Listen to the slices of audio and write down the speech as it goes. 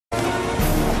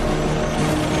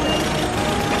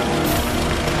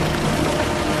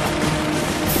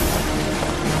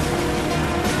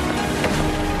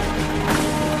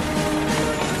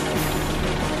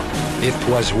It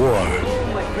was war,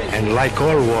 and like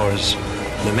all wars,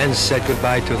 the men said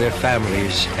goodbye to their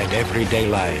families and everyday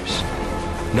lives.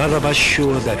 None of us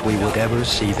sure that we would ever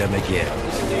see them again.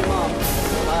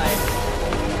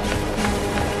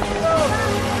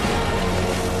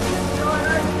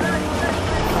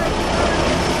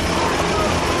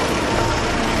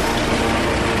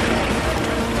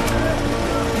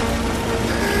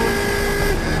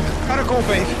 Gotta go,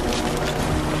 babe.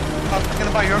 I'm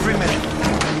gonna buy you every minute.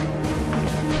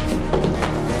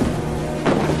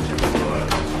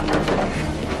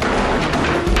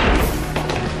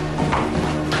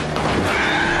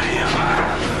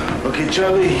 Okay,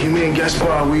 Charlie, you, me, and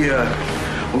Gaspar,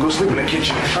 we'll go sleep in the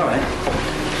kitchen. All right.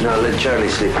 No, let Charlie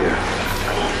sleep here.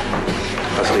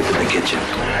 I'll sleep in the kitchen.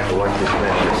 I want this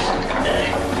mattress.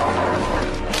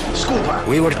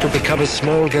 We were to become a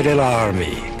small guerrilla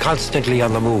army, constantly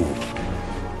on the move.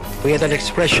 We had an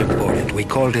expression for it. We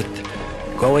called it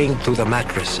going to the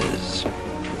mattresses.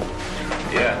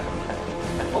 Yeah.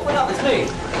 Open up, it's me.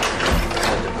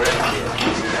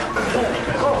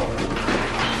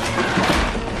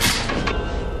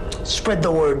 Spread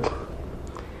the word.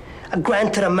 A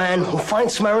grand to the man who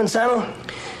finds Maranzano,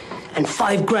 and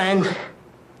 $5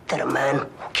 to the man who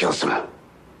kills him.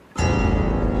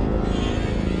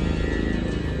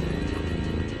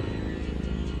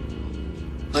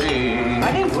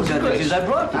 I didn't forget this. I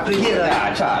brought it.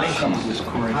 Preghiera.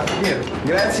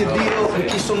 Grazie a Dio per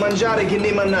chi so mangiare che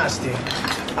ne mannasti.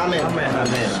 Amen. Amen,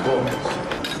 amen.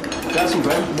 Grazie,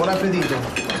 buon appetito.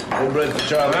 Good bread for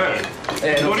Charlie.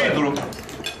 Hey, no título.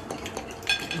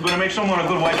 He's gonna make someone a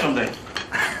good wife someday.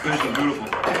 This is beautiful.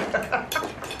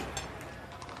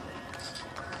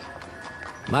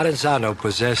 Maranzano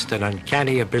possessed an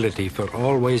uncanny ability for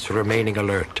always remaining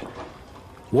alert.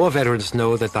 War veterans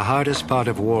know that the hardest part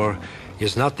of war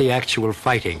is not the actual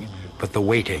fighting, but the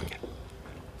waiting.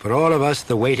 For all of us,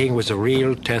 the waiting was a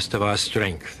real test of our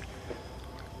strength.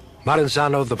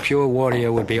 Maranzano, the pure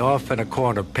warrior, would be off in a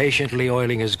corner, patiently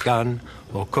oiling his gun,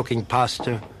 or cooking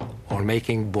pasta, or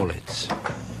making bullets.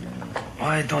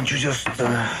 Why don't you just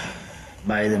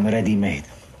buy them ready-made?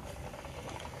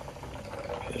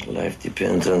 If your life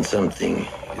depends on something,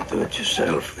 you do it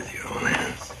yourself with your own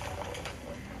hands.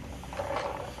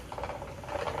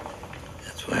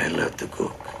 That's why I love to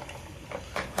cook.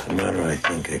 Tomorrow I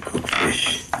think I cook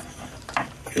fish.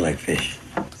 You like fish?